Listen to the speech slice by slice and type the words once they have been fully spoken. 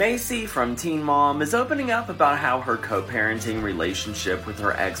Maci from Teen Mom is opening up about how her co-parenting relationship with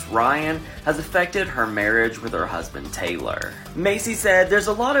her ex Ryan has affected her marriage with her husband Taylor. Maci said, "There's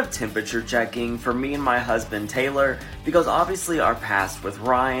a lot of temperature checking for me and my husband Taylor because obviously our past with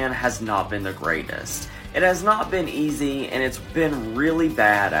Ryan has not been the greatest. It has not been easy and it's been really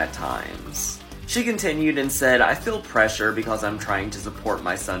bad at times." She continued and said, "I feel pressure because I'm trying to support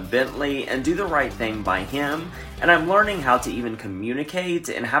my son Bentley and do the right thing by him, and I'm learning how to even communicate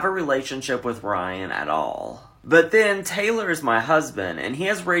and have a relationship with Ryan at all. But then Taylor is my husband and he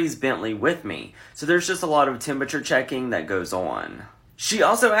has raised Bentley with me, so there's just a lot of temperature checking that goes on." She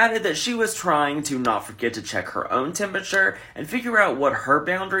also added that she was trying to not forget to check her own temperature and figure out what her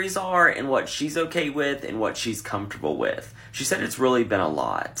boundaries are and what she's okay with and what she's comfortable with. She said it's really been a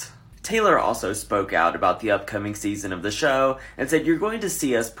lot. Taylor also spoke out about the upcoming season of the show and said, "You're going to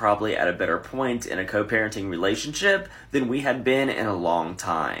see us probably at a better point in a co-parenting relationship than we had been in a long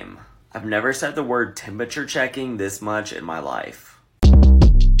time. I've never said the word temperature checking this much in my life."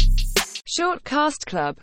 Short Cast Club